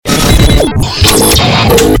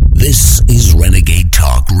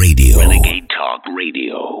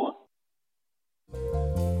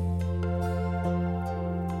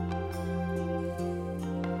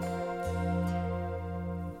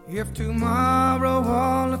If tomorrow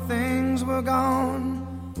all the things were gone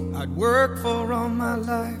I'd worked for all my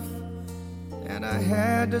life, and I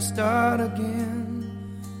had to start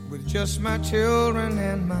again with just my children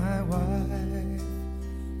and my wife.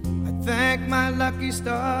 I thank my lucky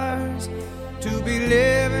stars to be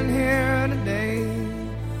living here today,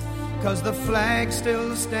 'cause the flag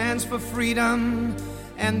still stands for freedom,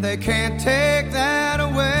 and they can't take that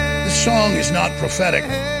away. This song is not prophetic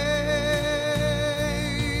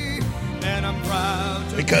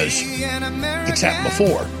because it's happened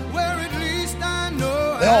before.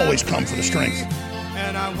 They always come for the strength.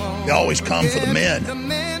 They always come for the men.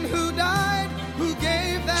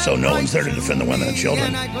 So no one's there to defend the women and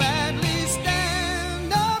children.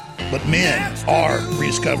 But men are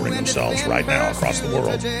rediscovering themselves right now across the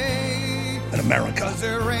world. And America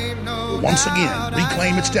will once again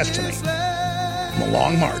reclaim its destiny from a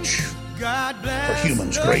long march for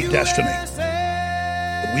humans' great destiny.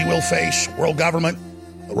 But we will face world government,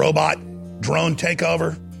 the robot, drone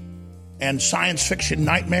takeover, and science fiction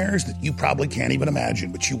nightmares that you probably can't even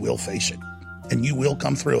imagine, but you will face it, and you will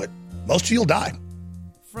come through it. Most of you will die.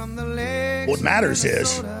 What matters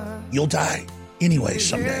is you'll die anyway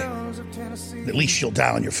someday. At least you'll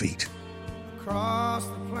die on your feet. Across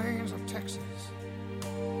the plains of Texas,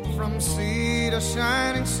 from sea to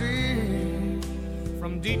shining sea,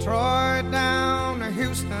 from Detroit down to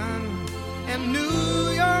Houston and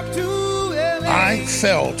New York to LA. I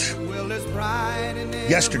felt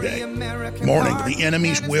yesterday morning the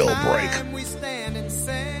enemy's will break.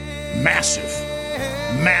 Massive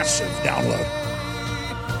download.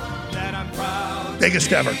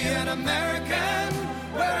 Biggest ever.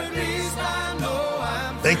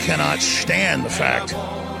 They cannot stand the fact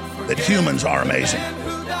that humans are amazing.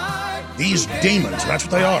 These demons, that's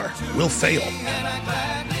what they are, will fail.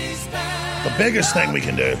 The biggest thing we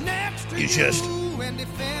can do is just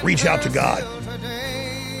reach out to God.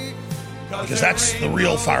 Because that's the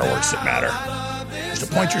real fireworks that matter. Is to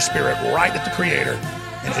point your spirit right at the Creator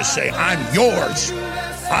and just say, I'm yours.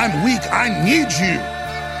 I'm weak. I need you.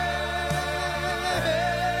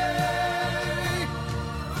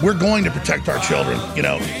 We're going to protect our children. You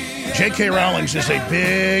know, J.K. Rowling is a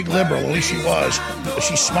big liberal, at least she was, but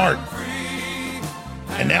she's smart.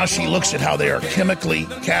 And now she looks at how they are chemically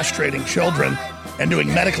castrating children and doing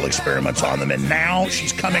medical experiments on them, and now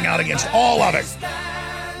she's coming out against all of it.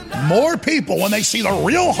 More people, when they see the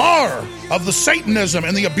real horror of the Satanism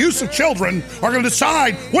and the abuse of children, are going to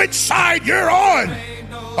decide which side you're on.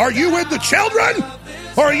 Are you with the children,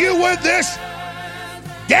 or are you with this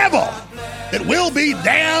devil that will be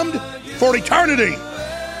damned for eternity?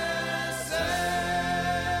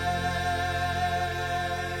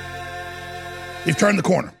 You've turned the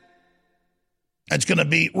corner. It's going to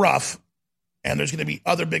be rough, and there's going to be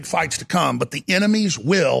other big fights to come, but the enemy's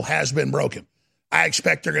will has been broken. I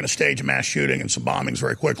expect they're going to stage a mass shooting and some bombings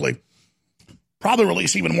very quickly. Probably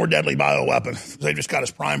release even more deadly bioweapon. They just got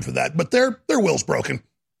us primed for that. But their will's broken.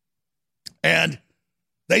 And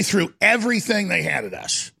they threw everything they had at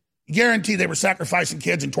us. Guarantee they were sacrificing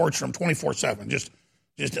kids and torturing them 24/7. Just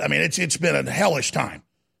I mean, it's been a hellish time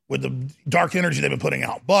with the dark energy they've been putting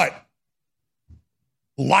out. But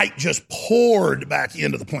light just poured back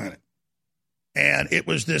into the planet. And it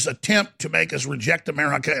was this attempt to make us reject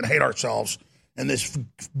America and hate ourselves. And this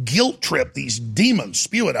guilt trip these demons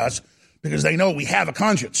spew at us because they know we have a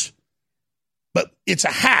conscience. But it's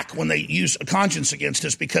a hack when they use a conscience against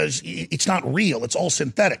us because it's not real. It's all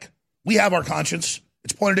synthetic. We have our conscience.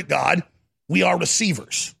 It's pointed at God. We are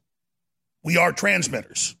receivers. We are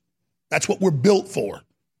transmitters. That's what we're built for,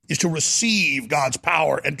 is to receive God's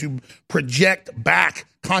power and to project back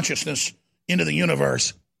consciousness into the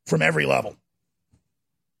universe from every level.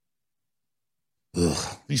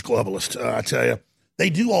 Ugh, these globalists, I tell you, they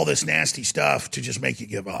do all this nasty stuff to just make you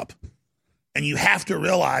give up. And you have to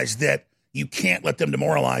realize that you can't let them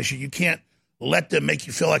demoralize you. You can't let them make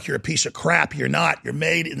you feel like you're a piece of crap. You're not. You're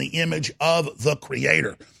made in the image of the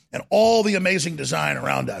Creator and all the amazing design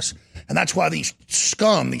around us. And that's why these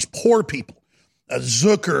scum, these poor people,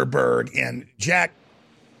 Zuckerberg and Jack,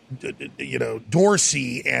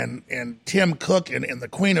 Dorsey and Tim Cook and the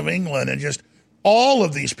Queen of England and just all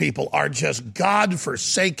of these people are just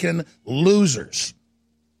God-forsaken losers.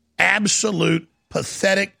 Absolute,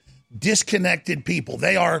 pathetic, disconnected people.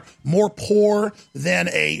 They are more poor than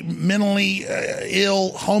a mentally ill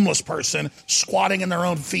homeless person squatting in their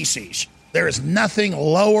own feces. There is nothing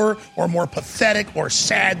lower or more pathetic or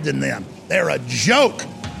sad than them. They're a joke,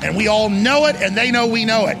 and we all know it, and they know we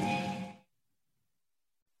know it.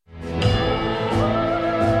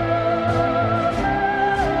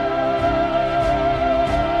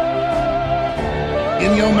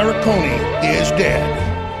 In Ennio Morricone is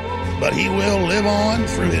dead, but he will live on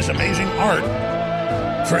through his amazing art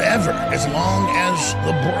forever, as long as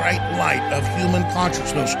the bright light of human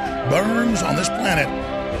consciousness burns on this planet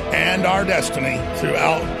and our destiny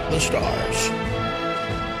throughout the stars.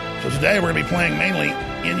 So today we're going to be playing mainly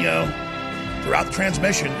Ennio throughout the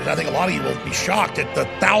transmission, because I think a lot of you will be shocked at the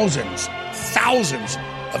thousands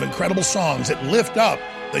of incredible songs that lift up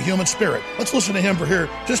the human spirit. Let's listen to him for here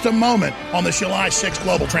just a moment on this July 6th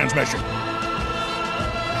global transmission.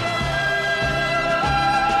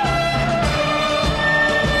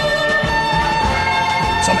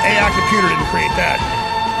 Some AI computer didn't create that.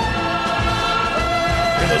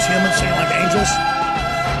 Hear those humans singing like angels?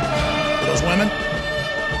 Or those women?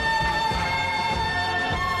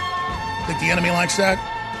 Think the enemy likes that?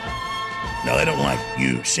 No, they don't like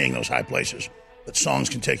you seeing those high places. But songs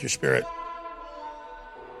can take your spirit.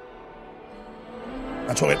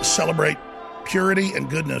 That's why we have to celebrate purity and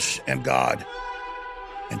goodness and God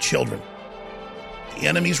and children. The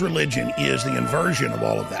enemy's religion is the inversion of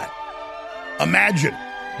all of that. Imagine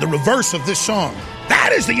the reverse of this song.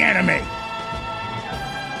 That is the enemy.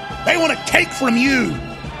 They want to take from you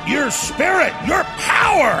your spirit, your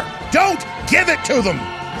power. Don't give it to them.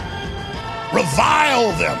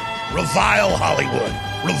 Revile them. Revile Hollywood.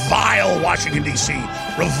 Revile Washington, D.C.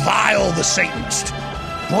 Revile the Satanists.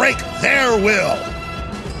 Break their will.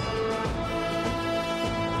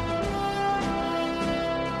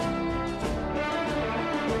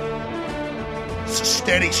 It's a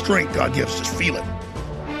steady strength God gives us. Feel it.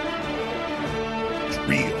 It's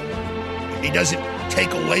real. He doesn't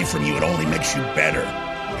take away from you. It only makes you better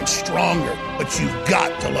and stronger. But you've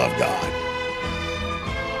got to love God.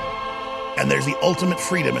 And there's the ultimate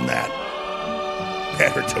freedom in that.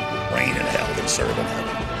 Better to reign in hell than serve in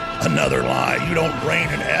heaven. Another lie. You don't reign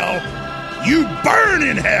in hell. You burn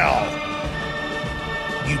in hell.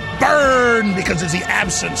 You burn because there's the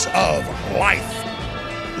absence of life.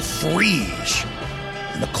 You freeze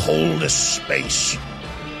in the coldest space.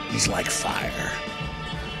 He's like fire.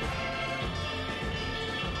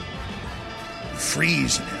 You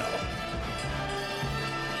freeze in hell.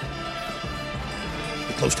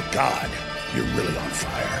 You're close to God. You're really on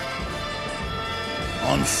fire.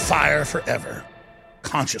 On fire forever.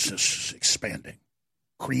 Consciousness expanding,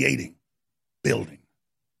 creating, building,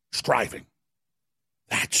 striving.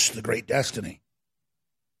 That's the great destiny.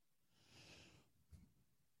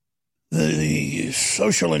 The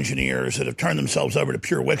social engineers that have turned themselves over to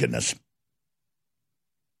pure wickedness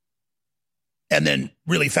and then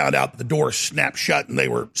really found out that the door snapped shut and they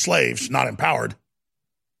were slaves, not empowered,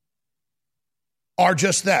 are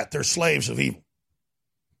just that. They're slaves of evil.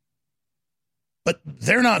 But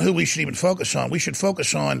they're not who we should even focus on. We should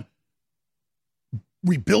focus on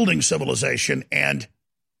rebuilding civilization and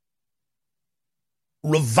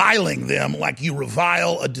reviling them like you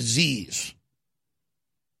revile a disease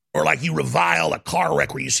or like you revile a car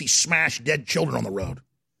wreck where you see smashed dead children on the road.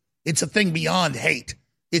 It's a thing beyond hate.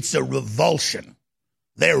 It's a revulsion.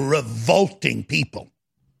 They're revolting people.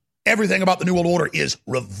 Everything about the New World Order is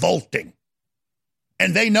revolting.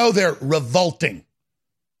 And they know they're revolting.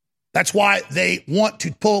 That's why they want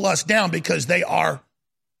to pull us down, because they are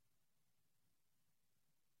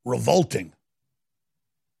revolting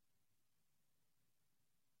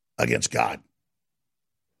against God.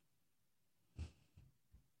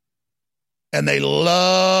 And they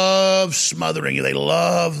love smothering you. They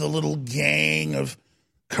love the little gang of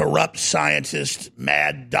corrupt scientists,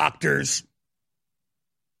 mad doctors,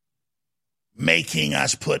 making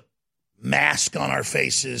us put masks on our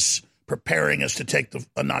faces, preparing us to take the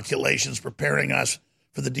inoculations, preparing us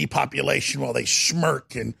for the depopulation while they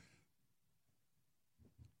smirk and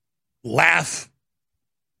laugh.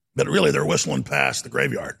 But really, they're whistling past the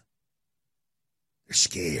graveyard. They're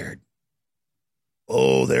scared.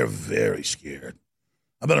 Oh, they're very scared.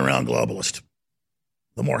 I've been around globalists.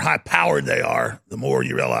 The more high-powered they are, the more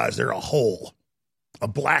you realize they're a hole, a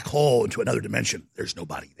black hole into another dimension. There's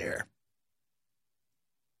nobody there.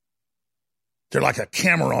 They're like a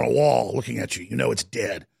camera on a wall looking at you. You know it's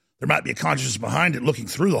dead. There might be a consciousness behind it looking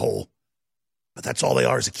through the hole, but that's all they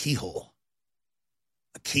are, is a keyhole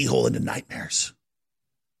into nightmares.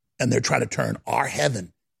 And they're trying to turn our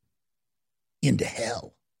heaven into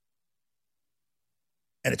hell.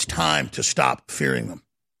 And it's time to stop fearing them.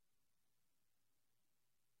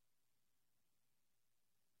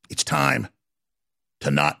 It's time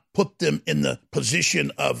to not put them in the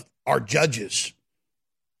position of our judges,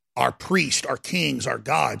 our priests, our kings, our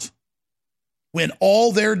gods, when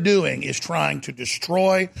all they're doing is trying to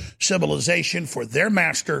destroy civilization for their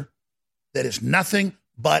master that is nothing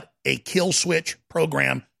but a kill switch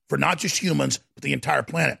program for not just humans, but the entire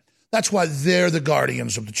planet. That's why they're the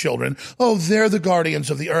guardians of the children. Oh, they're the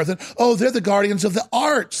guardians of the earth. And, oh, they're the guardians of the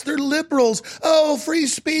arts. They're liberals. Oh, free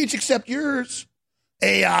speech except yours.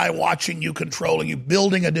 AI watching you, controlling you,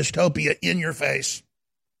 building a dystopia in your face.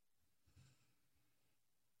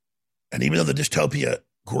 And even though the dystopia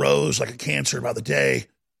grows like a cancer by the day,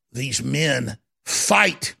 these men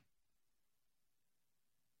fight.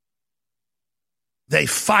 They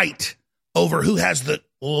fight over who has the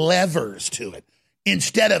levers to it,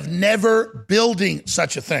 instead of never building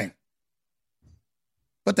such a thing.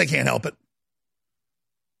 But they can't help it.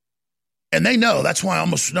 And they know that's why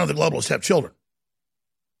almost none of the globalists have children.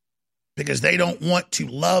 Because they don't want to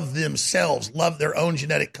love themselves, love their own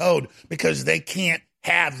genetic code, because they can't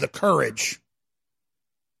have the courage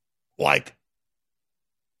like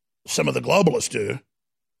some of the globalists do,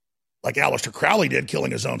 like Aleister Crowley did,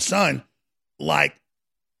 killing his own son, like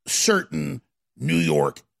certain New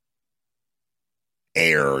York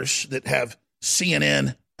heirs that have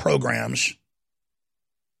CNN programs,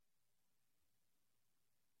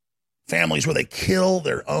 families where they kill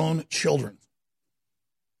their own children.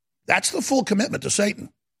 That's the full commitment to Satan.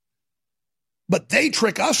 But they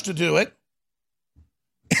trick us to do it.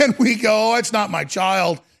 And we go, oh, it's not my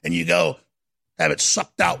child. And you go have it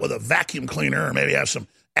sucked out with a vacuum cleaner, or maybe have some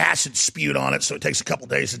acid spewed on it so it takes a couple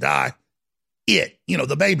days to die.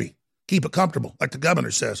 The baby. Keep it comfortable, like the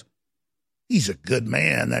governor says. He's a good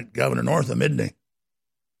man, that Governor Northam, isn't he?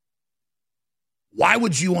 Why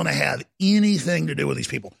would you want to have anything to do with these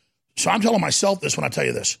people? So I'm telling myself this when I tell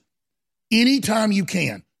you this. Anytime you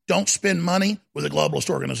can, don't spend money with a globalist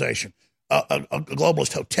organization, a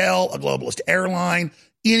globalist hotel, a globalist airline,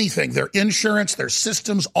 anything. Their insurance, their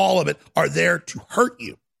systems, all of it are there to hurt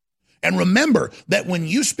you. And remember that when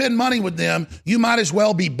you spend money with them, you might as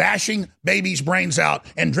well be bashing babies' brains out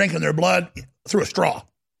and drinking their blood through a straw.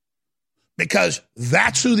 Because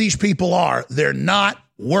that's who these people are. They're not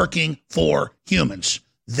working for humans.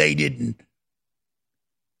 They didn't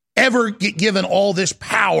ever get given all this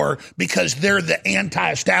power because they're the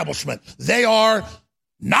anti-establishment. They are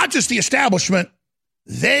not just the establishment.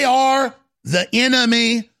 They are the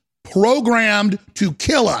enemy programmed to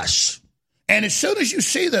kill us. And as soon as you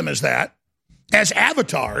see them as that, as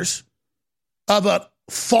avatars of a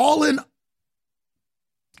fallen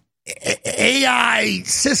AI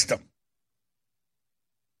system,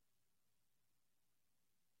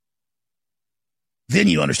 then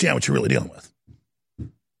you understand what you're really dealing with.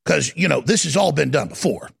 Because, this has all been done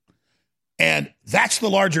before. And that's the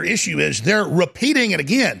larger issue, is they're repeating it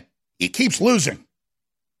again. It keeps losing.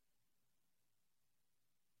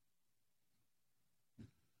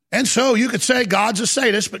 And so you could say God's a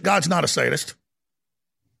sadist, but God's not a sadist.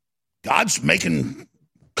 God's making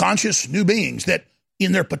conscious new beings that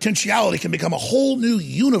in their potentiality can become a whole new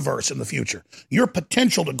universe in the future. Your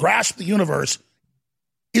potential to grasp the universe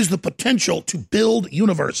is the potential to build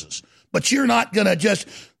universes. But you're not going to just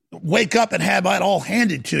wake up and have it all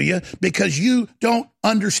handed to you because you don't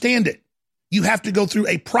understand it. You have to go through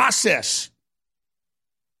a process.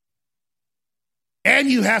 And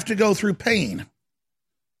you have to go through pain.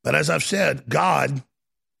 But as I've said, God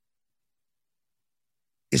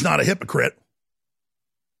is not a hypocrite.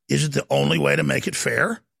 Is it the only way to make it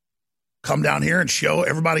fair? Come down here and show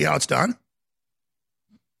everybody how it's done?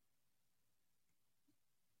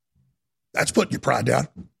 That's putting your pride down.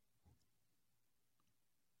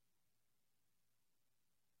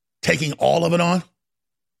 Taking all of it on?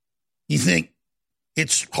 You think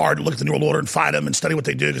it's hard to look at the New World Order and fight them and study what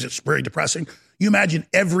they do because it's very depressing? You imagine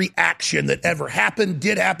every action that ever happened,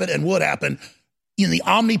 did happen, and would happen in the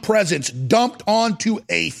omnipresence dumped onto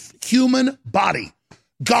a human body.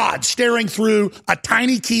 God staring through a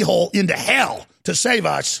tiny keyhole into hell to save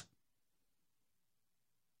us.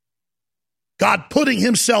 God putting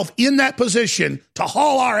himself in that position to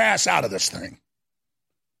haul our ass out of this thing.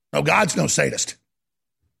 No, God's no sadist.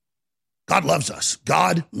 God loves us.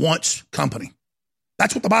 God wants company.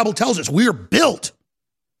 That's what the Bible tells us. We are built.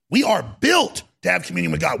 We are built to have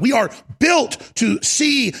communion with God. We are built to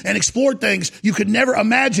see and explore things you could never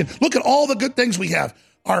imagine. Look at all the good things we have.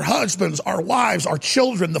 Our husbands, our wives, our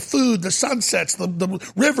children, the food, the sunsets,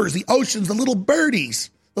 the rivers, the oceans, the little birdies,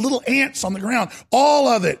 the little ants on the ground, all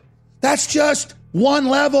of it. That's just one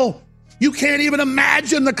level. You can't even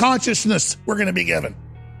imagine the consciousness we're going to be given.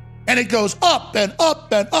 And it goes up and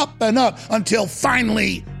up and up and up until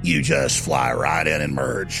finally you just fly right in and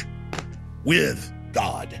merge with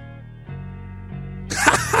God.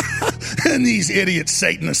 And these idiot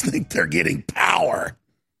Satanists think they're getting power.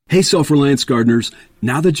 Hey, Self-Reliance gardeners,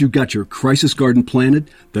 now that you've got your crisis garden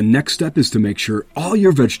planted, the next step is to make sure all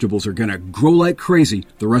your vegetables are going to grow like crazy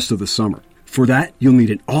the rest of the summer. For that, you'll need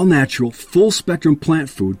an all-natural, full-spectrum plant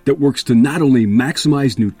food that works to not only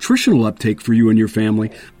maximize nutritional uptake for you and your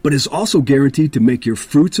family, but is also guaranteed to make your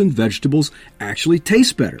fruits and vegetables actually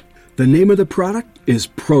taste better. The name of the product is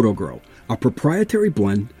ProtoGrow, a proprietary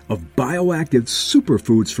blend of bioactive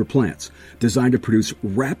superfoods for plants designed to produce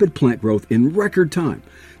rapid plant growth in record time,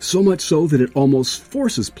 so much so that it almost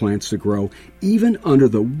forces plants to grow even under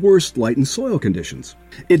the worst light and soil conditions.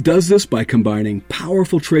 It does this by combining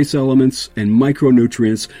powerful trace elements and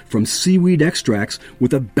micronutrients from seaweed extracts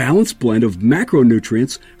with a balanced blend of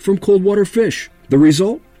macronutrients from cold water fish. The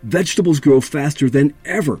result? Vegetables grow faster than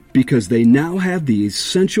ever because they now have the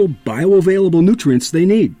essential bioavailable nutrients they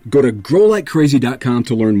need. Go to growlikecrazy.com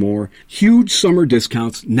to learn more. Huge summer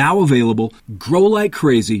discounts now available.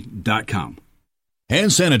 growlikecrazy.com.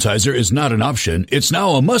 Hand sanitizer is not an option, it's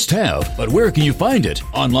now a must-have. But where can you find it?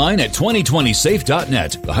 Online at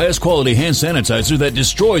 2020safe.net. The highest quality hand sanitizer that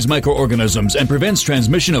destroys microorganisms and prevents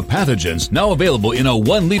transmission of pathogens, now available in a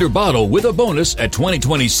 1-liter bottle with a bonus at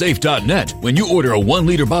 2020safe.net. When you order a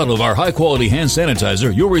 1-liter bottle of our high-quality hand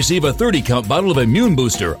sanitizer, you'll receive a 30-count bottle of Immune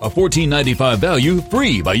Booster, a $14.95 value,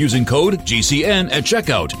 free by using code GCN at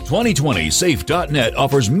checkout. 2020safe.net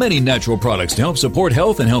offers many natural products to help support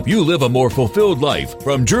health and help you live a more fulfilled life.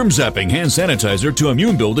 From germ-zapping hand sanitizer to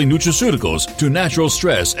immune-building nutraceuticals to natural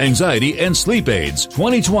stress, anxiety, and sleep aids,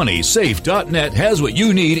 2020safe.net has what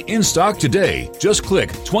you need in stock today. Just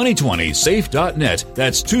click 2020safe.net.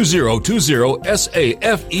 That's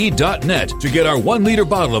 2020safe.net to get our 1-liter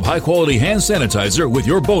bottle of high-quality hand sanitizer with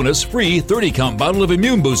your bonus free 30-count bottle of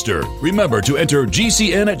Immune Booster. Remember to enter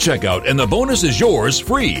GCN at checkout and the bonus is yours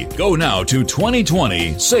free. Go now to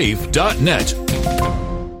 2020safe.net.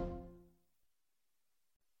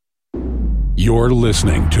 You're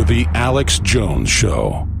listening to The Alex Jones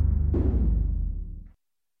Show.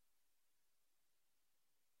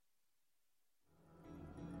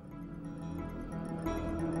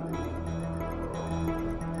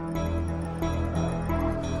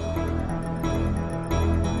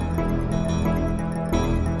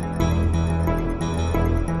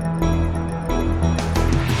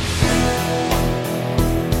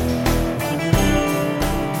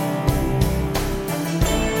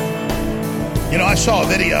 You know, I saw a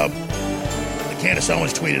video that Candace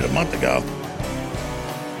Owens tweeted a month ago.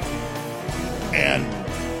 And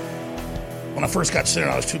when I first got sent it,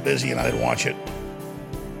 I was too busy and I didn't watch it.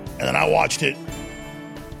 And then I watched it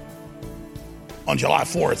on July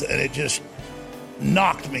 4th, and it just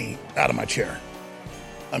knocked me out of my chair.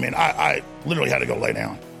 I mean, I literally had to go lay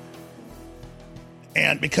down.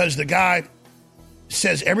 And because the guy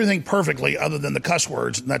says everything perfectly other than the cuss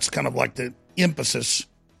words, and that's kind of like the emphasis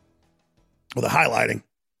or the highlighting.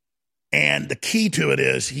 And the key to it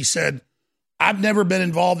is, he said, I've never been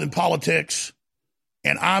involved in politics,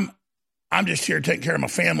 and I'm just here taking care of my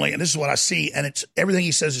family, and this is what I see, and it's everything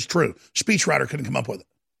he says is true. Speechwriter couldn't come up with it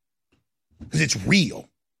because it's real.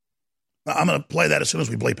 Now, I'm going to play that as soon as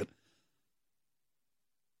we bleep it.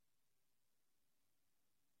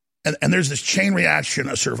 And there's this chain reaction,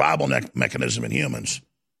 a survival mechanism in humans,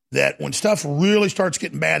 that when stuff really starts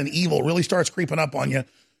getting bad and evil really starts creeping up on you,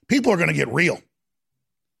 people are going to get real,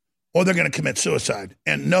 or they're going to commit suicide.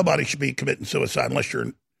 And nobody should be committing suicide unless you're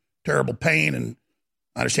in terrible pain. And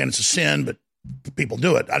I understand it's a sin, but people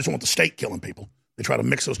do it. I just don't want the state killing people. They try to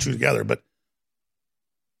mix those two together. But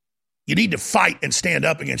you need to fight and stand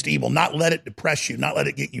up against evil, not let it depress you, not let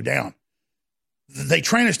it get you down. They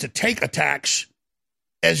train us to take attacks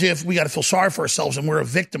as if we got to feel sorry for ourselves and we're a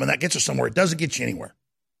victim, and that gets us somewhere. It doesn't get you anywhere.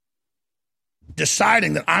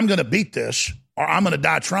 Deciding that I'm going to beat this or I'm going to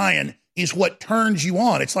die trying is what turns you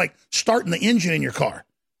on. It's like starting the engine in your car.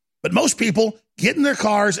 But most people get in their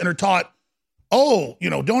cars and are taught, oh,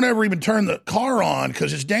 don't ever even turn the car on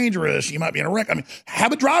because it's dangerous. You might be in a wreck. I mean,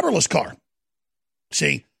 have a driverless car.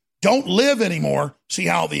 See, don't live anymore. See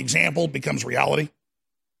how the example becomes reality?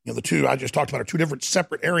 The two I just talked about are two different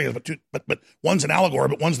separate areas, but one's an allegory,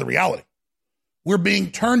 but one's the reality. We're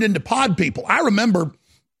being turned into pod people. I remember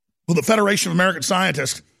with the Federation of American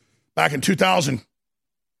Scientists back in 2000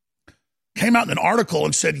 came out in an article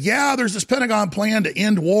and said, yeah, there's this Pentagon plan to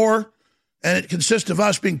end war, and it consists of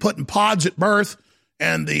us being put in pods at birth,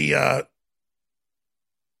 and the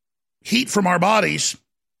heat from our bodies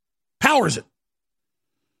powers it.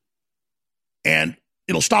 And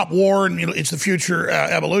it'll stop war, and it's the future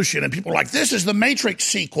evolution. And people are like, this is the Matrix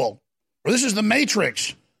sequel, or this is the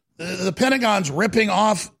Matrix. The Pentagon's ripping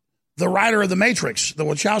off the writer of the Matrix, the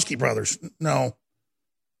Wachowski brothers. No.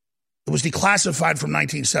 It was declassified from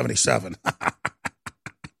 1977.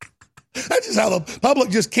 That's just how the public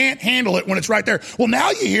just can't handle it when it's right there. Well,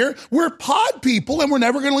 now you hear we're pod people and we're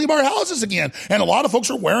never going to leave our houses again. And a lot of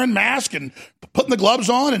folks are wearing masks and putting the gloves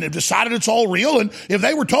on and have decided it's all real. And if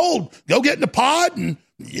they were told, go get in a pod and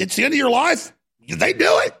it's the end of your life, they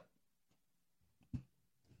do it.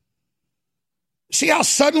 See how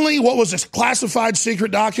suddenly what was a classified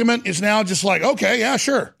secret document is now just like, okay, yeah,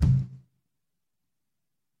 sure.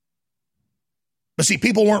 But see,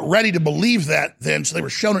 people weren't ready to believe that then, so they were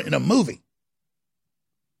shown it in a movie.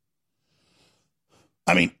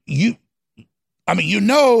 I mean, you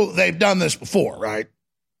know they've done this before, right?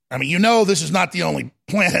 I mean, you know this is not the only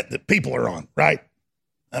planet that people are on, right?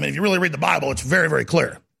 I mean, if you really read the Bible, it's very, very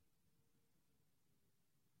clear.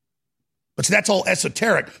 But see, that's all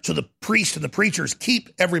esoteric, so the priests and the preachers keep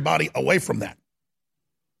everybody away from that.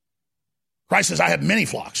 Christ says, I have many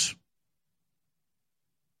flocks.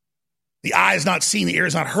 The eye has not seen, the ear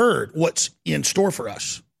has not heard what's in store for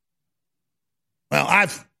us. Well,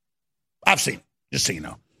 I've seen it, just so you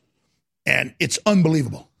know. And it's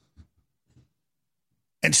unbelievable.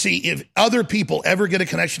 And see, if other people ever get a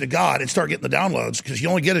connection to God and start getting the downloads, because you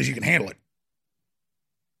only get it as you can handle it.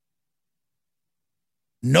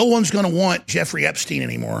 No one's going to want Jeffrey Epstein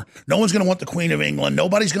anymore. No one's going to want the Queen of England.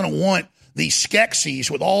 Nobody's going to want these Skeksis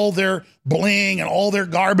with all their bling and all their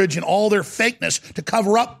garbage and all their fakeness to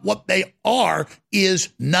cover up what they are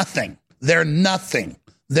is nothing. They're nothing.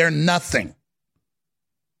 They're nothing.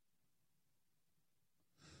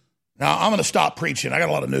 Now, I'm going to stop preaching. I got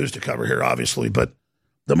a lot of news to cover here, obviously, but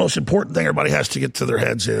the most important thing everybody has to get to their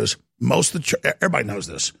heads is most of the everybody knows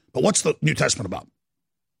this, but what's the New Testament about?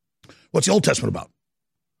 What's the Old Testament about?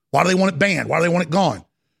 Why do they want it banned? Why do they want it gone?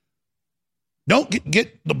 Don't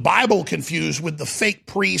get the Bible confused with the fake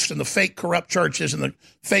priests and the fake corrupt churches and the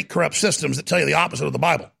fake corrupt systems that tell you the opposite of the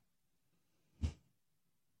Bible.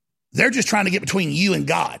 They're just trying to get between you and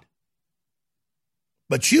God.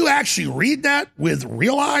 But you actually read that with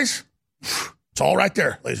real eyes, it's all right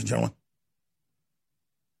there, ladies and gentlemen.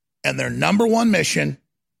 And their number one mission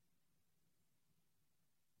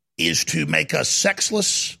is to make us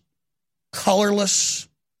sexless, colorless,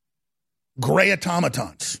 gray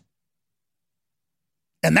automatons.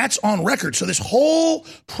 And that's on record. So this whole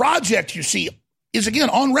project you see is, again,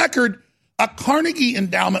 on record. A Carnegie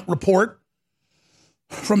Endowment report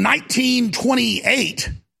from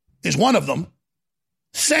 1928 is one of them,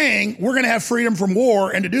 saying we're going to have freedom from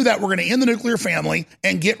war, and to do that, we're going to end the nuclear family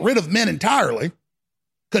and get rid of men entirely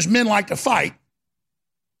because men like to fight.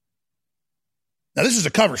 Now, this is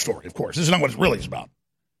a cover story, of course. This is not what it really is about.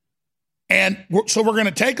 And so we're going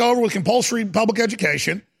to take over with compulsory public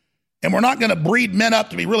education, and we're not going to breed men up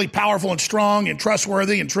to be really powerful and strong and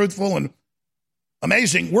trustworthy and truthful and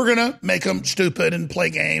amazing. We're going to make them stupid and play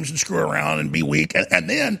games and screw around and be weak. And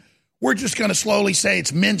then we're just going to slowly say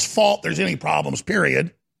it's men's fault there's any problems,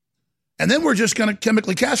 period. And then we're just going to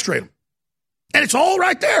chemically castrate them. And it's all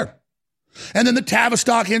right there. And then the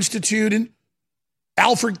Tavistock Institute and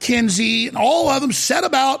Alfred Kinsey and all of them set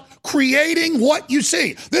about creating what you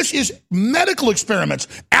see. This is medical experiments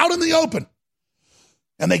out in the open.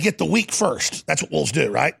 And they get the weak first. That's what wolves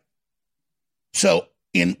do, right? So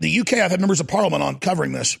in the UK, I've had members of parliament on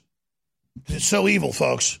covering this. It's so evil,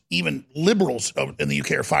 folks. Even liberals in the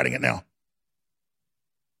UK are fighting it now.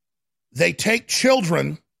 They take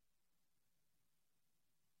children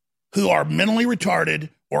who are mentally retarded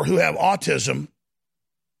or who have autism,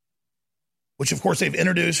 which, of course, they've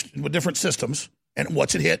introduced with different systems. And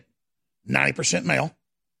what's it hit? 90% male.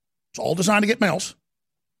 It's all designed to get males.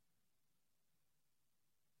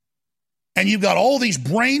 And you've got all these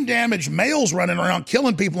brain-damaged males running around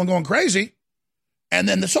killing people and going crazy. And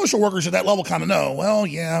then the social workers at that level kind of know, well,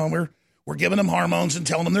 yeah, we're giving them hormones and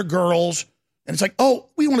telling them they're girls. And it's like, oh,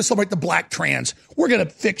 we want to celebrate the black trans. We're going to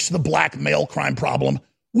fix the black male crime problem.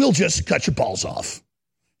 We'll just cut your balls off.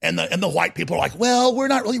 And the white people are like, well, we're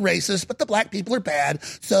not really racist, but the black people are bad,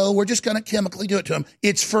 so we're just going to chemically do it to them.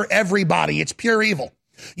 It's for everybody. It's pure evil.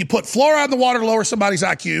 You put fluoride in the water to lower somebody's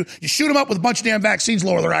IQ. You shoot them up with a bunch of damn vaccines to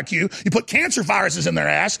lower their IQ. You put cancer viruses in their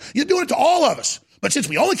ass. You're doing it to all of us. But since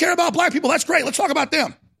we only care about black people, that's great. Let's talk about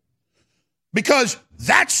them. Because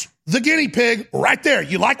that's the guinea pig right there.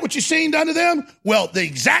 You like what you've seen done to them? Well, the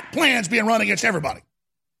exact plan's being run against everybody.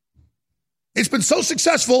 It's been so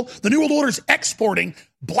successful, the New World Order is exporting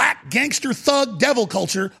black gangster thug devil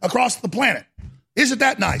culture across the planet. Isn't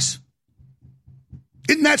that nice?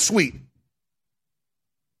 Isn't that sweet?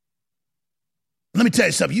 Let me tell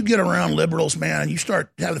you something. You get around liberals, man, and you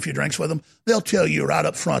start having a few drinks with them, they'll tell you right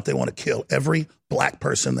up front they want to kill every black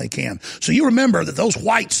person they can. So you remember that those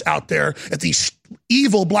whites out there at these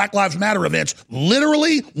evil Black Lives Matter events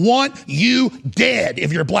literally want you dead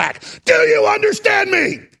if you're black. Do you understand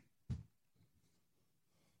me?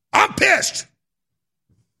 I'm pissed.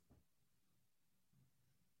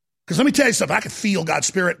 Because let me tell you something. I can feel God's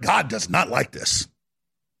spirit. God does not like this.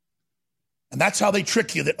 And that's how they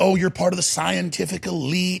trick you that, oh, you're part of the scientific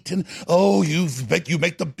elite, and, oh, you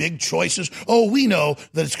make the big choices. Oh, we know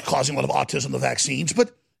that it's causing a lot of autism, the vaccines,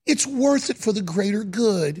 but it's worth it for the greater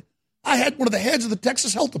good. I had one of the heads of the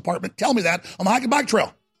Texas Health Department tell me that on the hike and bike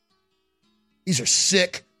trail. These are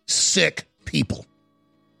sick, sick people.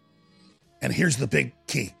 And here's the big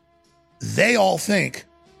key. They all think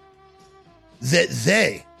that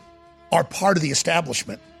they are part of the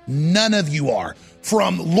establishment. None of you are.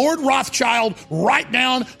 From Lord Rothschild right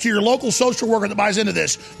down to your local social worker that buys into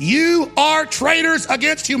this. You are traitors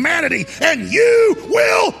against humanity, and you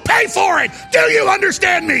will pay for it. Do you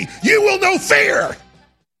understand me? You will know fear.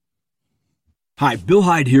 Hi, Bill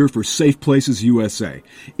Hyde here for Safe Places USA.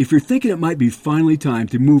 If you're thinking it might be finally time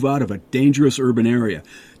to move out of a dangerous urban area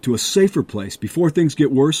to a safer place before things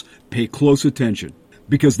get worse, pay close attention.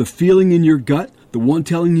 Because the feeling in your gut, the one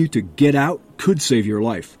telling you to get out, could save your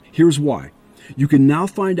life. Here's why. You can now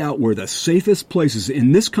find out where the safest places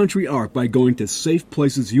in this country are by going to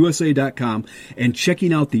safeplacesusa.com and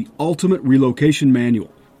checking out the Ultimate Relocation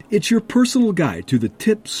Manual. It's your personal guide to the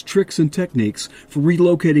tips, tricks, and techniques for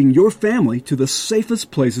relocating your family to the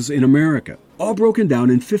safest places in America. All broken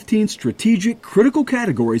down in 15 strategic, critical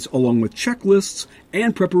categories along with checklists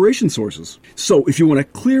and preparation sources. So if you want a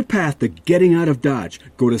clear path to getting out of Dodge,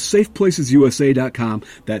 go to safeplacesusa.com.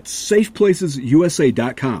 That's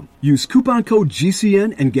safeplacesusa.com. Use coupon code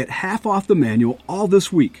GCN and get half off the manual all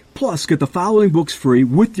this week. Plus, get the following books free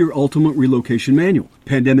with your Ultimate Relocation Manual.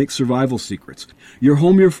 Pandemic Survival Secrets, Your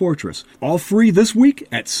Home, Your Fortress. All free this week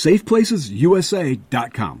at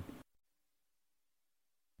safeplacesusa.com.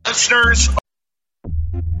 Listeners,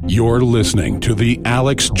 You're listening to The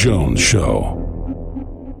Alex Jones Show.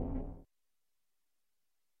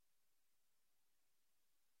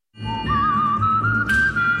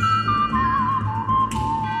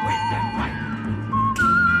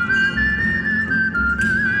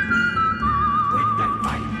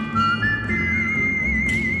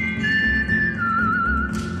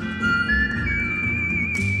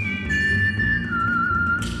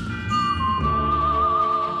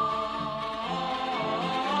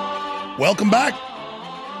 welcome back.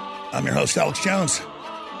 I'm your host, Alex Jones.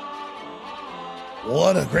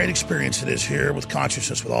 What a great experience it is here with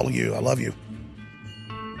consciousness with all of you. I love you.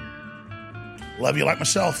 Love you like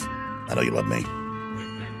myself. I know you love me.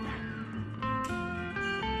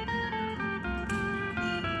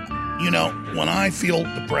 You know, when I feel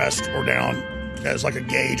depressed or down, as like a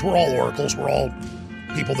gauge, we're all oracles, we're all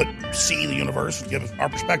people that see the universe and give our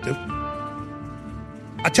perspective.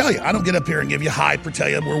 I tell you, I don't get up here and give you hype or tell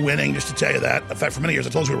you we're winning just to tell you that. In fact, for many years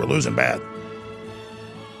I told you we were losing bad.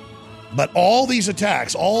 But all these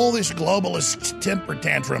attacks, all these globalist temper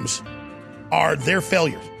tantrums are their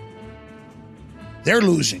failures. They're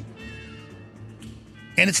losing.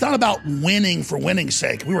 And it's not about winning for winning's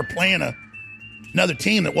sake. We were playing another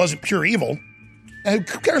team that wasn't pure evil. And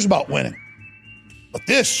who cares about winning? But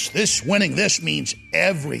this winning, this means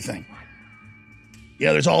everything.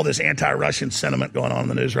 Yeah, there's all this anti-Russian sentiment going on in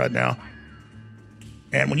the news right now.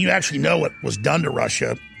 And when you actually know what was done to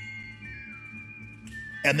Russia,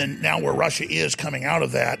 and then now where Russia is coming out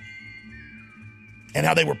of that, and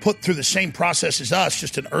how they were put through the same process as us,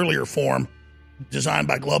 just an earlier form, designed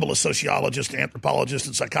by globalist sociologists, anthropologists,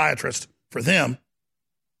 and psychiatrists for them.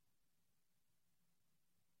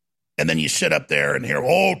 And then you sit up there and hear,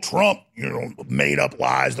 oh, Trump, made up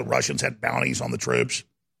lies. The Russians had bounties on the troops.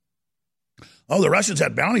 Oh, the Russians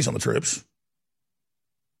had bounties on the troops.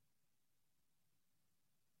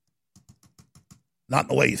 Not in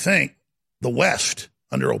the way you think. The West,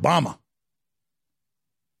 under Obama,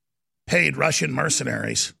 paid Russian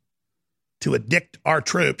mercenaries to addict our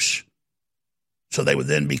troops so they would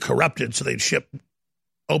then be corrupted, so they'd ship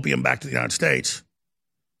opium back to the United States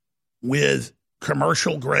with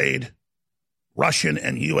commercial-grade Russian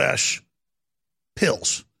and U.S.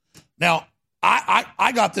 pills. Now,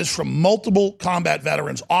 I got this from multiple combat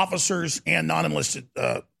veterans, officers, and non-enlisted,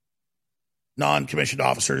 non-commissioned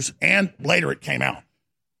officers, and later it came out.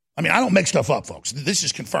 I mean, I don't make stuff up, folks. This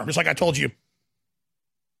is confirmed. Just like I told you,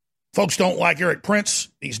 folks don't like Eric Prince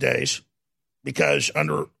these days because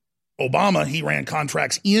under Obama, he ran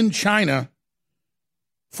contracts in China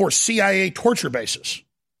for CIA torture bases.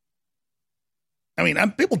 I mean,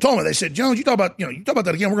 people told me, they said, Jones, you talk about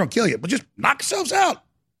that again, we're going to kill you, but just knock yourselves out.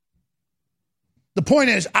 The point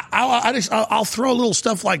is, I'll throw a little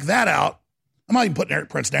stuff like that out. I'm not even putting Eric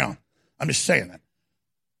Prince down. I'm just saying that.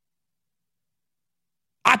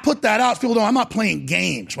 I put that out so people know I'm not playing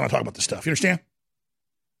games when I talk about this stuff. You understand?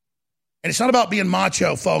 And it's not about being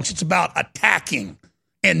macho, folks. It's about attacking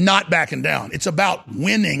and not backing down. It's about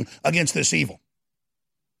winning against this evil.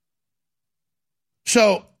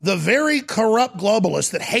 So the very corrupt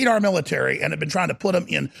globalists that hate our military and have been trying to put them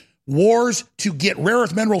in wars to get rare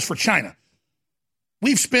earth minerals for China.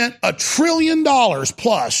 We've spent $1 trillion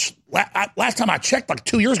plus. Last time I checked, like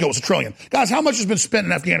 2 years ago, it was $1 trillion. Guys, how much has been spent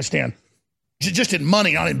in Afghanistan? Just in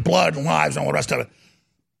money, not in blood and lives and all the rest of it.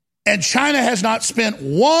 And China has not spent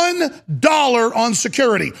 $1 on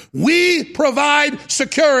security. We provide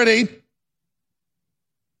security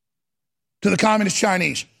to the communist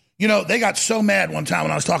Chinese. You know, they got so mad one time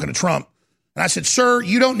when I was talking to Trump. And I said, sir,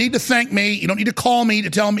 you don't need to thank me. You don't need to call me to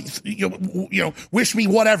tell me, wish me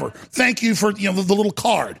whatever. Thank you for, the little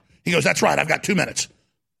card. He goes, that's right. I've got 2 minutes.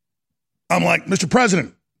 I'm like, Mr.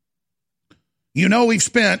 President, we've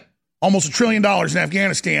spent almost $1 trillion in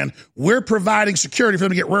Afghanistan. We're providing security for them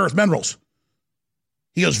to get rare earth minerals.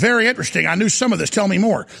 He goes, very interesting. I knew some of this. Tell me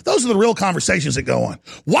more. Those are the real conversations that go on.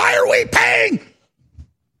 Why are we paying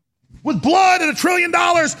with blood and $1 trillion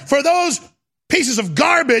for those pieces of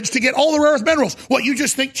garbage to get all the rare earth minerals? What, you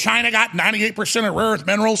just think China got 98% of rare earth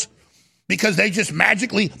minerals because they just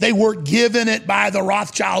they were given it by the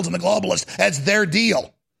Rothschilds and the globalists as their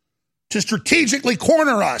deal to strategically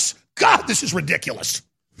corner us? God, this is ridiculous.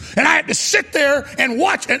 And I had to sit there and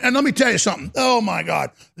watch. And let me tell you something. Oh, my God.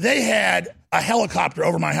 They had a helicopter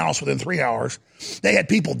over my house within 3 hours. They had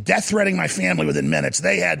people death threatening my family within minutes.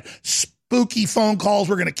 They had spooky phone calls.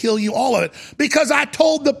 We're going to kill you, all of it. Because I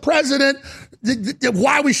told the president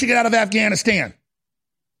why we should get out of Afghanistan.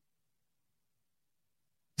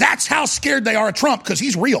 That's how scared they are of Trump, because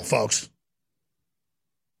he's real, folks.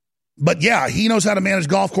 But, yeah, he knows how to manage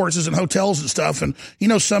golf courses and hotels and stuff, and he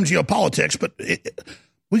knows some geopolitics, but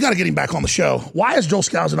we got to get him back on the show. Why has Joel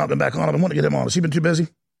Skousen not been back on? I've been wanting to get him on. Has he been too busy?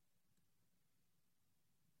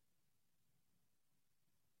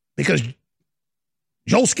 Because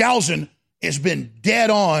Joel Skousen has been dead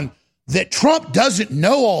on that Trump doesn't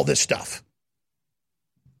know all this stuff.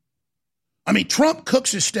 I mean, Trump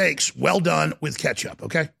cooks his steaks well done with ketchup,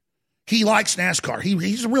 okay? He likes NASCAR.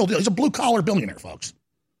 He's a real deal. He's a blue-collar billionaire, folks.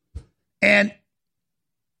 And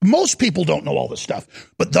most people don't know all this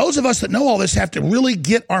stuff. But those of us that know all this have to really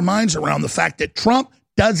get our minds around the fact that Trump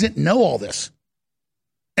doesn't know all this.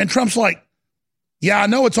 And Trump's like, yeah, I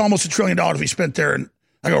know it's almost $1 trillion we spent there. And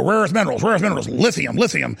I go, rare earth minerals,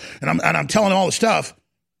 lithium. And I'm telling him all the stuff.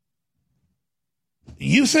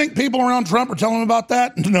 You think people around Trump are telling him about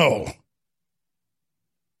that? No.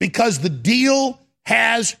 Because the deal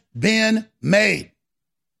has been made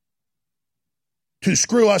to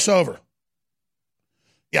screw us over.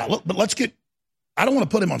 Yeah, look, but let's get, I don't want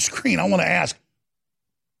to put him on screen. I want to ask,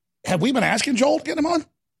 have we been asking Joel to get him on?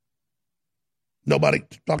 Nobody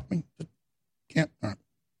talk to me? Can't? All right.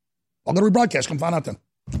 I'll go to rebroadcast. Come find out then.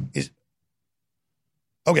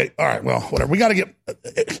 Okay, all right, well, whatever. We got to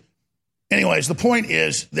get, anyways, the point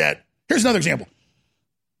is that, here's another example.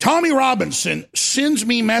 Tommy Robinson sends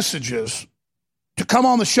me messages to come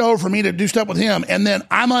on the show for me to do stuff with him, and then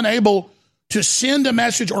I'm unable to send a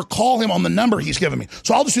message or call him on the number he's given me.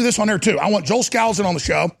 So I'll just do this on there too. I want Joel Skousen on the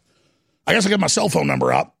show. I guess I'll get my cell phone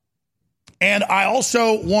number out. And I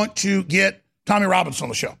also want to get Tommy Robinson on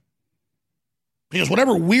the show. Because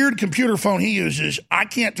whatever weird computer phone he uses, I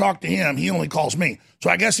can't talk to him. He only calls me. So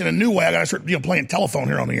I guess in a new way, I got to start playing telephone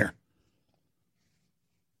here on the air.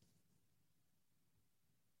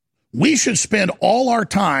 We should spend all our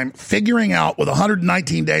time figuring out, with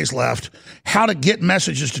 119 days left, how to get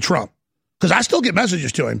messages to Trump. Because I still get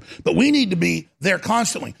messages to him, but we need to be there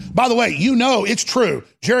constantly. By the way, it's true.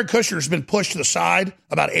 Jared Kushner has been pushed to the side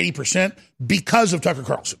about 80% because of Tucker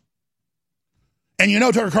Carlson. And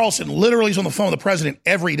Tucker Carlson literally is on the phone with the president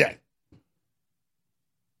every day.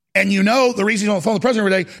 And the reason he's on the phone with the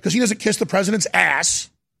president every day, because he doesn't kiss the president's ass.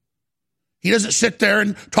 He doesn't sit there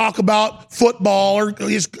and talk about football or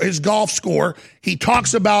his golf score. He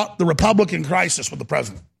talks about the Republican crisis with the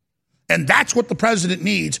president. And that's what the president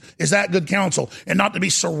needs, is that good counsel, and not to be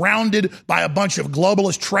surrounded by a bunch of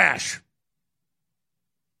globalist trash.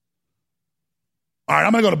 All right,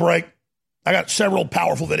 I'm going to go to break. I got several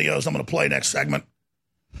powerful videos I'm going to play next segment.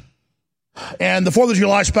 And the 4th of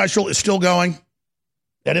July special is still going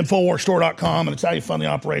at InfoWarsStore.com, and it's how you fund the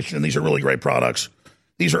operation. And these are really great products.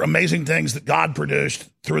 These are amazing things that God produced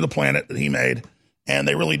through the planet that he made, and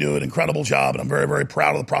they really do an incredible job, and I'm very, very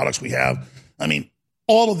proud of the products we have. I mean,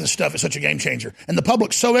 all of this stuff is such a game changer. And the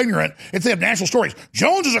public's so ignorant, if they have national stories.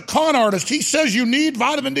 Jones is a con artist. He says you need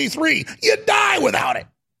vitamin D3. You die without it.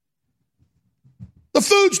 The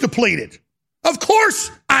food's depleted. Of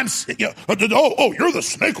course, you're the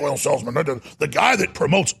snake oil salesman, the guy that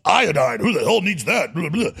promotes iodine. Who the hell needs that? Blah,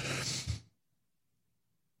 blah.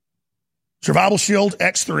 Survival Shield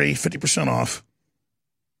X3, 50% off.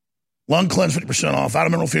 Lung Cleanse, 50% off.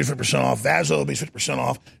 Vitamin Mineral Food, 50% off. Vaso-Obese, 50%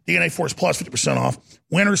 off. DNA Force Plus, 50% off.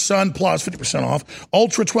 Winter Sun Plus, 50% off.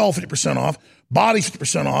 Ultra 12, 50% off. Body,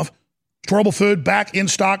 50% off. Storable food, back in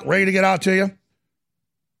stock, ready to get out to you.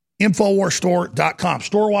 InfoWarsStore.com.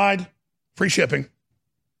 Store-wide, free shipping.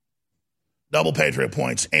 Double Patriot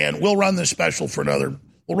points. And we'll run this special for we'll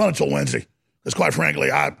run it until Wednesday. Because quite frankly,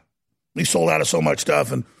 we sold out of so much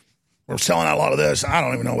stuff and we're selling out a lot of this. I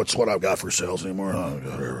don't even know what I've got for sales anymore.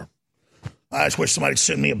 I just wish somebody would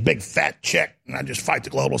send me a big fat check and I'd just fight the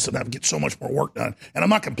globalists and I'd get so much more work done. And I'm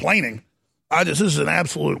not complaining. This is an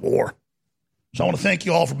absolute war. So I want to thank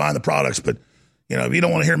you all for buying the products. But, if you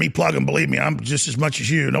don't want to hear me plug them, believe me, I'm just as much as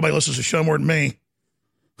you. Nobody listens to the show more than me.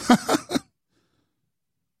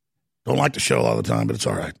 Don't like the show all the time, but it's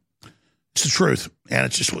all right. It's the truth, and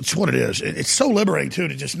it's what it is. It's so liberating, too,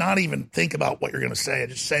 to just not even think about what you're going to say.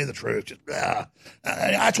 Just say the truth.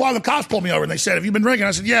 That's why the cops pulled me over, and they said, have you been drinking?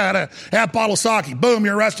 I said, yeah, I had a half bottle of sake. Boom,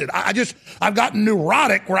 you're arrested. I've gotten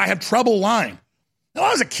neurotic where I have trouble lying. Now,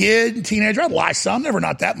 I was a kid and teenager. I'd lie some, never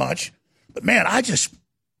not that much. But, man,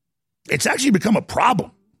 it's actually become a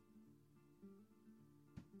problem.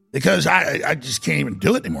 Because I just can't even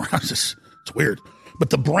do it anymore. It's weird. But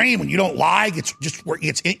the brain, when you don't lie,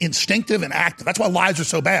 it's instinctive and active. That's why lies are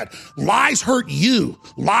so bad. Lies hurt you.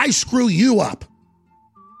 Lies screw you up.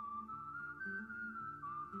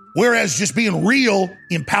 Whereas just being real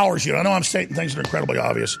empowers you. I know I'm stating things that are incredibly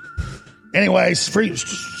obvious. Anyways, free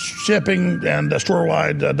shipping and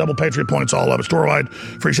store-wide double Patriot points, all of it. Store-wide,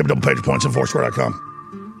 free shipping, double Patriot points, InfoWarsStore.com.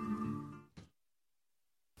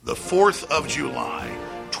 The 4th of July,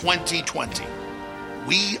 2020.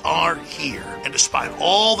 We are here, and despite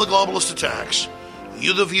all the globalist attacks,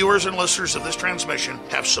 you, the viewers and listeners of this transmission,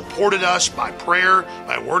 have supported us by prayer,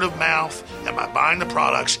 by word of mouth, and by buying the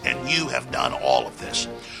products, and you have done all of this.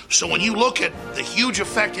 So when you look at the huge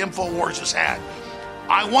effect InfoWars has had,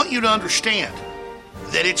 I want you to understand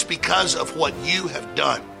that it's because of what you have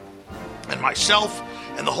done. And myself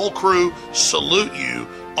and the whole crew salute you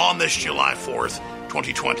on this July 4th,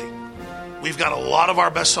 2020. We've got a lot of our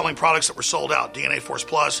best-selling products that were sold out. DNA Force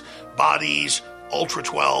Plus, Bodies, Ultra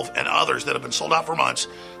 12, and others that have been sold out for months.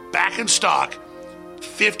 Back in stock,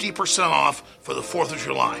 50% off for the 4th of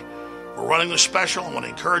July. We're running this special. I want to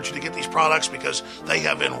encourage you to get these products because they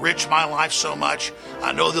have enriched my life so much.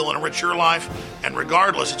 I know they'll enrich your life. And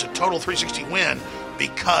regardless, it's a total 360 win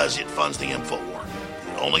because it funds the InfoWar.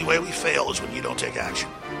 The only way we fail is when you don't take action.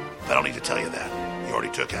 I don't need to tell you that. You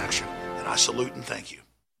already took action. And I salute and thank you.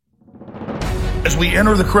 As we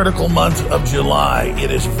enter the critical month of July, it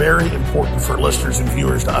is very important for listeners and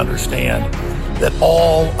viewers to understand that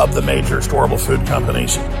all of the major storable food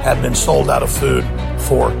companies have been sold out of food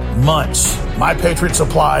for months. My Patriot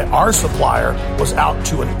Supply, our supplier, was out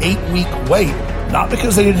to an 8-week wait, not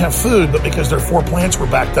because they didn't have food, but because their 4 plants were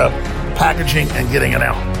backed up, packaging and getting it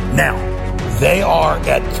out. Now, they are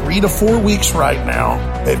at 3 to 4 weeks right now.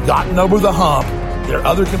 They've gotten over the hump. Their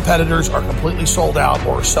other competitors are completely sold out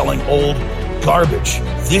or selling old garbage.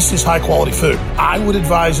 This is high quality food. I would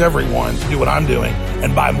advise everyone to do what I'm doing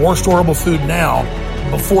and buy more storable food now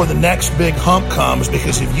before the next big hump comes,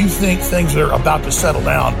 because if you think things are about to settle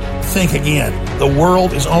down, think again. The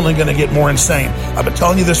world is only going to get more insane. I've been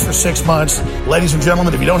telling you this for 6 months. Ladies and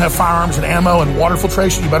gentlemen, if you don't have firearms and ammo and water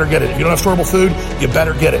filtration, you better get it. If you don't have storable food, you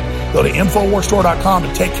better get it. Go to InfoWarsStore.com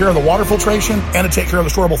to take care of the water filtration and to take care of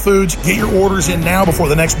the storable foods. Get your orders in now before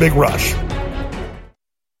the next big rush.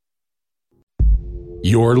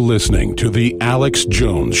 You're listening to The Alex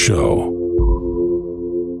Jones Show.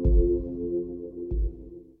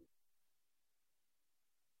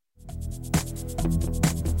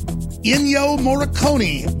 Ennio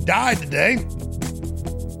Morricone died today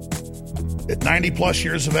at 90 plus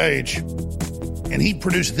years of age. And he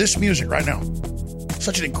produced this music right now.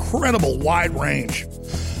 Such an incredible wide range.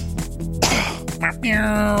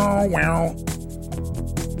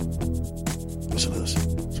 Listen to this.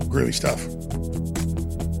 Some groovy stuff.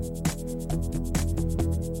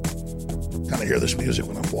 Kind of hear this music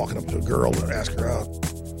when I'm walking up to a girl to ask her out.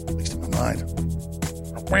 At least in my mind.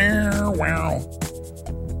 Wow.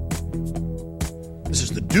 This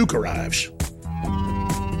is The Duke Arrives.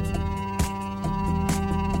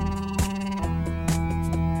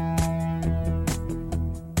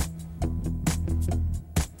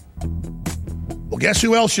 guess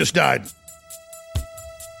who else just died?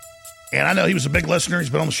 And I know he was a big listener. He's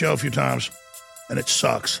been on the show a few times, and it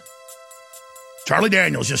sucks. Charlie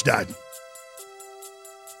Daniels just died.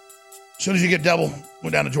 As soon as you get Devil,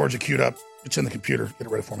 went down to Georgia, queued up. It's in the computer. Get it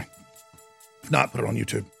ready for me. If not, put it on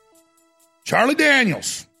YouTube. Charlie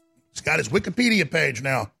Daniels. He's got his Wikipedia page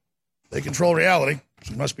now. They control reality,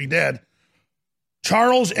 so he must be dead.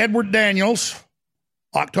 Charles Edward Daniels,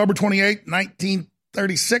 October 28,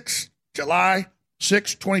 1936, July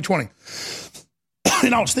 6, 2020.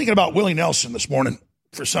 And I was thinking about Willie Nelson this morning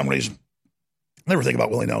for some reason. I never think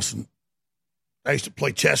about Willie Nelson. I used to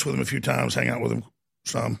play chess with him a few times, hang out with him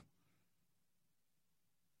some.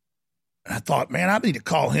 And I thought, man, I need to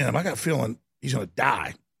call him. I got a feeling he's going to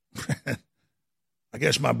die. I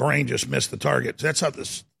guess my brain just missed the target. That's how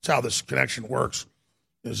this connection works.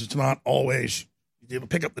 Is it's not always, you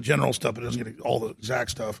pick up the general stuff, but it doesn't get all the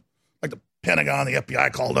exact stuff. Like the Pentagon, the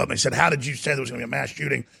FBI called up and they said, how did you say there was going to be a mass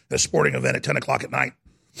shooting at a sporting event at 10 o'clock at night?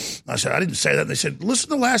 I said, I didn't say that. And they said, listen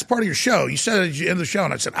to the last part of your show. You said it at the end of the show.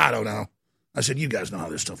 And I said, I don't know. I said, you guys know how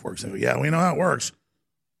this stuff works. They go, yeah, we know how it works.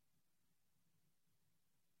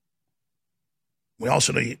 We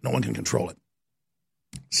also know no one can control it.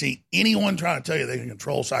 See, anyone trying to tell you they can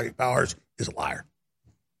control psychic powers is a liar.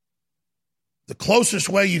 The closest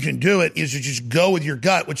way you can do it is to just go with your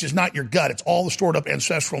gut, which is not your gut. It's all the stored up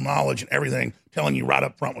ancestral knowledge and everything telling you right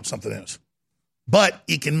up front what something is. But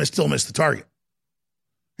you can still miss the target.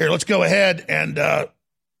 Here, let's go ahead and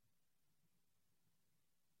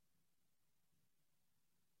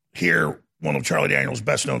hear one of Charlie Daniels'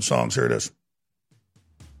 best-known songs. Here it is.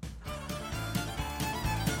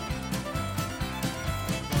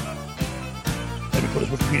 Maybe put his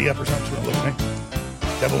Wikipedia up or something so we don't look at me.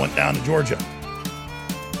 Devil went down to Georgia.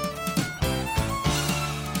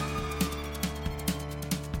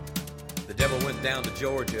 The devil went down to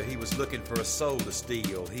Georgia. He was looking for a soul to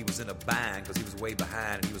steal. He was in a bind because he was way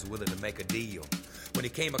behind and he was willing to make a deal. When he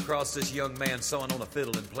came across this young man sawing on a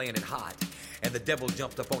fiddle and playing it hot, and the devil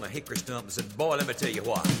jumped up on a hickory stump and said, boy, let me tell you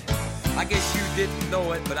what. I guess you didn't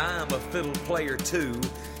know it, but I'm a fiddle player too.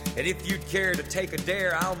 And if you'd care to take a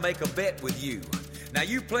dare, I'll make a bet with you. Now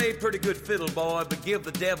you play pretty good fiddle, boy, but give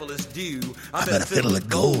the devil his due. I bet a fiddle of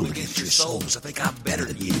gold against your souls. I think I'm better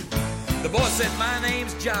than you. The boy said, my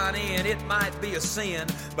name's Johnny, and it might be a sin,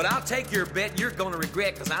 but I'll take your bet you're gonna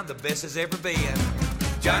regret, cause I'm the best as ever been.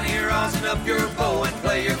 Johnny, rosin up your bow and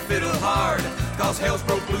play your fiddle hard, cause hell's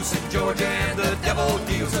broke loose in Georgia and the devil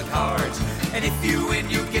deals the cards. And if you win,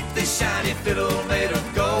 you get this shiny fiddle made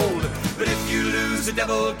of gold, but if you lose, the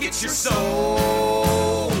devil gets your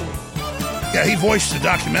soul. Yeah, he voiced the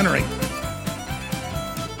documentary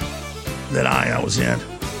that I was in.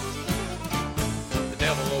 The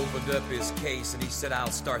devil opened up his case and he said,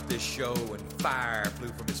 I'll start this show, and fire flew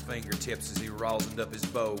from his fingertips as he rosined up his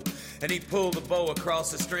bow. And he pulled the bow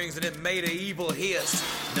across the strings and it made an evil hiss.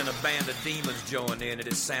 And then a band of demons joined in and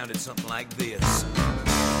it sounded something like this.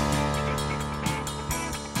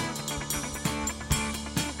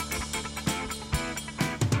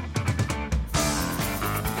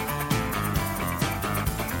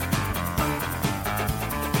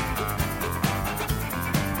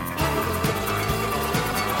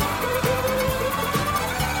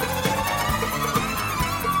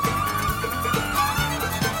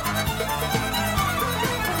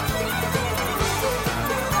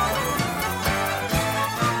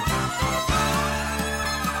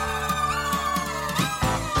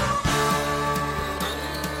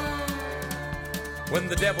 When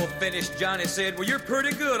the devil finished, Johnny said, well, you're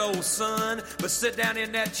pretty good, old son, but sit down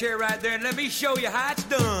in that chair right there and let me show you how it's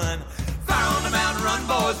done. Fire on the mountain, run,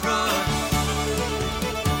 boys, run.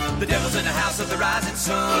 The devil's in the house of the rising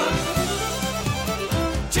sun.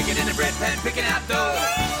 Chicken in the bread pan, picking out dough.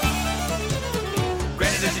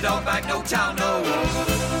 Granny, does your dog bite? No child knows.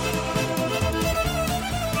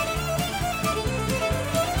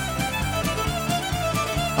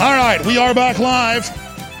 All right, we are back live.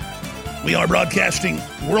 We are broadcasting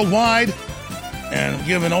worldwide and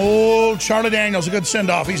giving old Charlie Daniels a good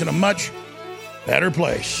send-off. He's in a much better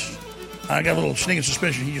place. I got a little sneaking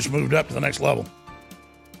suspicion he just moved up to the next level.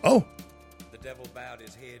 Oh. The devil bowed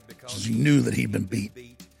his head because he knew that he'd been beat.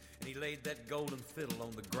 And he laid that golden fiddle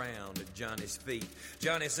on the ground at Johnny's feet.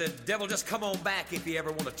 Johnny said, devil, just come on back if you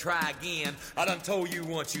ever want to try again. I done told you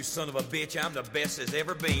once, you son of a bitch, I'm the best as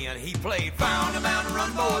ever been. He played Fire on the Mountain,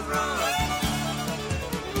 Run, Boys, Run.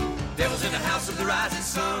 Devil's in the house of the rising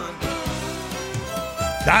sun.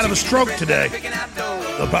 Died of a stroke today.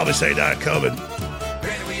 They'll probably say died of COVID.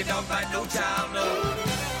 Granny, where your dog bite, no child knows.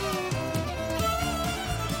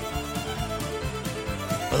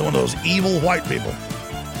 Another one of those evil white people.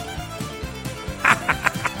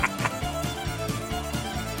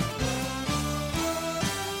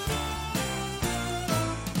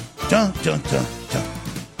 Dun, dun, dun, dun,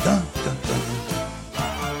 dun, dun, dun.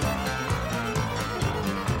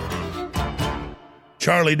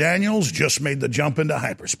 Charlie Daniels just made the jump into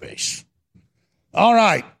hyperspace. All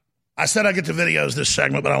right. I said I'd get to videos this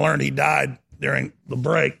segment, but I learned he died during the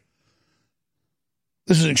break.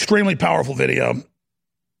 This is an extremely powerful video.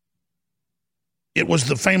 It was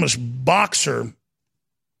the famous boxer,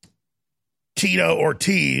 Tito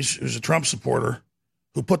Ortiz, who's a Trump supporter,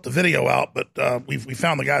 who put the video out, but we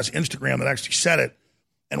found the guy's Instagram that actually said it.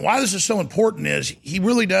 And why this is so important is he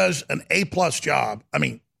really does an A-plus job. I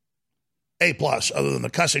mean, A-plus, other than the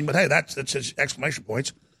cussing, but hey, that's his exclamation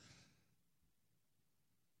points,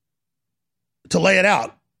 to lay it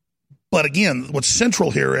out. But again, what's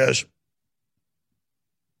central here is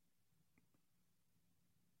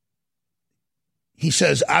he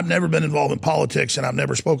says, I've never been involved in politics and I've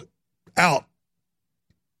never spoken out,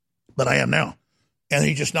 but I am now. And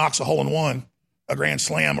he just knocks a hole in one, a grand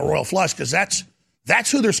slam, a royal flush, because that's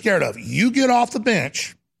who they're scared of. You get off the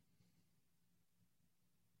bench,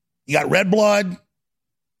 you got red blood,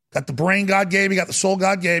 got the brain God gave you, got the soul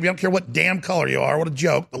God gave you. I don't care what damn color you are. What a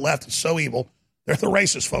joke. The left is so evil. They're the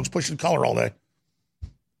racist folks pushing color all day.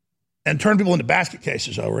 And turn people into basket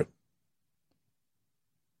cases over it.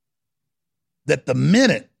 That the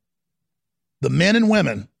minute the men and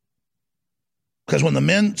women, because when the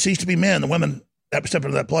men cease to be men, the women have to step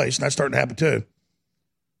into that place, and that's starting to happen too,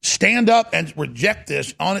 stand up and reject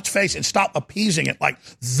this on its face and stop appeasing it like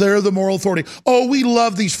they're the moral authority. Oh, we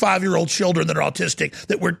love these 5-year-old children that are autistic,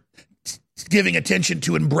 that we're giving attention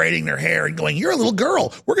to and braiding their hair and going, you're a little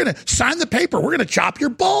girl. We're going to sign the paper. We're going to chop your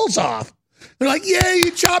balls off. They're like, yeah,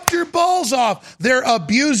 you chopped your balls off. They're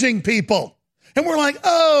abusing people. And we're like,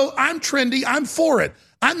 oh, I'm trendy. I'm for it.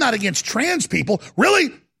 I'm not against trans people.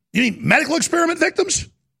 Really? You mean medical experiment victims?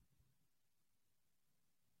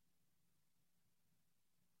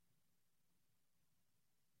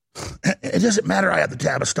 It doesn't matter. I have the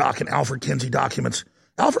Tavistock and Alfred Kinsey documents.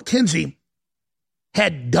 Alfred Kinsey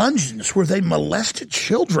had dungeons where they molested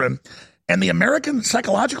children, and the American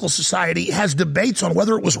Psychological Society has debates on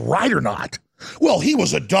whether it was right or not. Well, he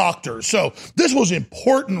was a doctor, so this was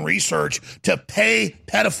important research to pay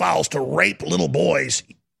pedophiles to rape little boys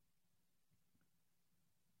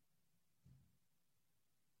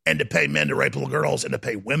and to pay men to rape little girls and to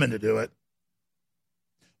pay women to do it.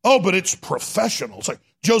 Oh, but it's professional. It's like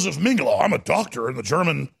Joseph Mengele. I'm a doctor in the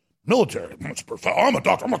German military. I'm a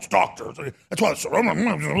doctor. I'm a doctor. That's why it's...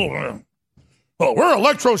 Well, we're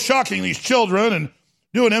electroshocking these children and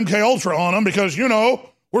doing MK Ultra on them because, you know,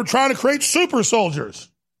 we're trying to create super soldiers.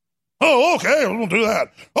 Oh, okay, we'll do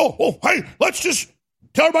that. Oh, hey, let's just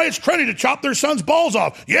tell everybody it's trendy to chop their son's balls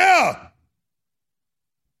off. Yeah.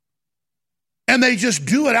 And they just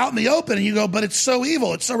do it out in the open, and you go, but it's so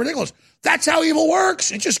evil. It's so ridiculous. That's how evil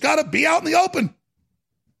works. It just got to be out in the open.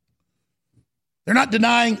 They're not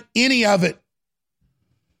denying any of it.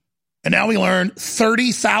 And now we learn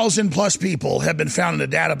 30,000 plus people have been found in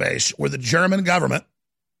a database where the German government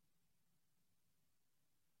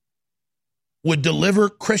would deliver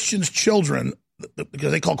Christians' children,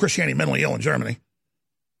 because they call Christianity mentally ill in Germany,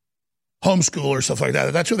 homeschool or stuff like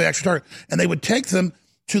that. That's who they actually target. And they would take them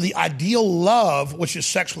to the ideal love, which is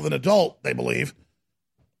sex with an adult, they believe.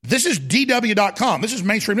 This is DW.com. This is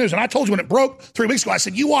mainstream news. And I told you when it broke 3 weeks ago, I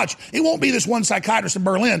said, you watch, it won't be this one psychiatrist in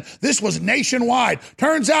Berlin. This was nationwide.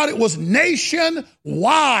 Turns out it was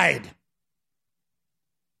nationwide.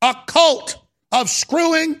 A cult of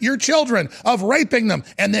screwing your children, of raping them,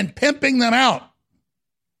 and then pimping them out,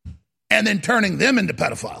 and then turning them into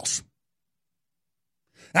pedophiles.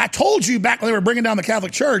 And I told you back when they were bringing down the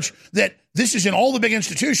Catholic Church that this is in all the big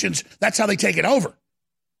institutions. That's how they take it over.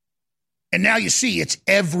 And now you see it's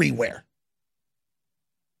everywhere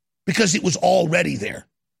because it was already there.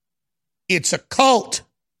 It's a cult.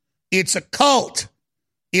 It's a cult.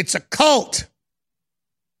 It's a cult.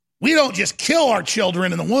 We don't just kill our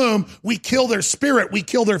children in the womb. We kill their spirit. We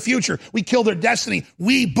kill their future. We kill their destiny.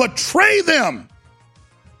 We betray them.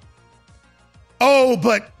 Oh,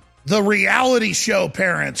 but the reality show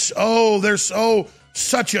parents. Oh, they're he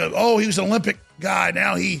was an Olympic guy.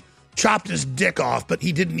 Now he chopped his dick off, but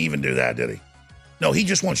he didn't even do that, did he? No, he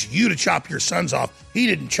just wants you to chop your sons off. He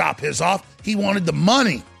didn't chop his off. He wanted the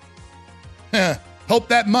money. Hope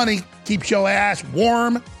that money keeps your ass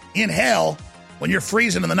warm in hell when you're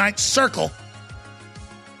freezing in the ninth circle.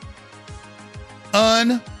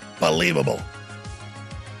 Unbelievable.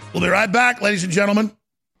 We'll be right back, ladies and gentlemen.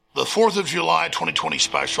 The 4th of July 2020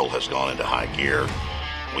 special has gone into high gear.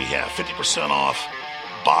 We have 50% off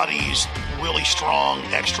Body's really strong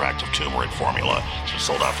extract of turmeric formula. It's been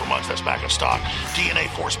sold out for months. That's back in stock. DNA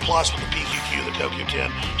Force Plus with the PQ CoQ, the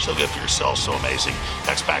CoQ10. So good for your cells, so amazing.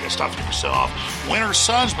 That's back in stock, 50% off. Winter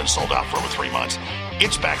Sun's been sold out for over 3 months.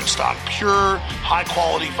 It's back in stock. Pure,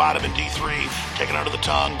 high-quality vitamin D3, taken under the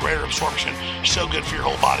tongue, greater absorption. So good for your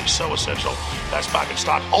whole body, so essential. That's back in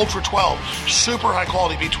stock. Ultra 12, super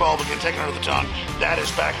high-quality B12, again, taken under the tongue. That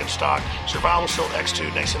is back in stock. Survival Shield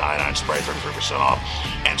X2, Nascent Iodine Spray, 33% off,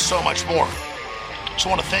 and so much more. So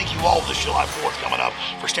I want to thank you all this July 4th coming up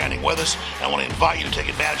for standing with us. And I want to invite you to take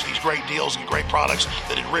advantage of these great deals and great products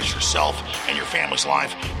that enrich yourself and your family's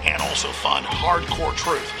life and also fund hardcore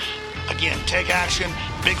truth. Again, take action.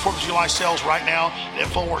 Big 4th of July sales right now at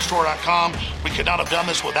InfoWarsStore.com. We could not have done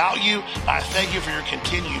this without you. I thank you for your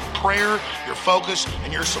continued prayer, your focus,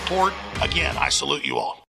 and your support. Again, I salute you all.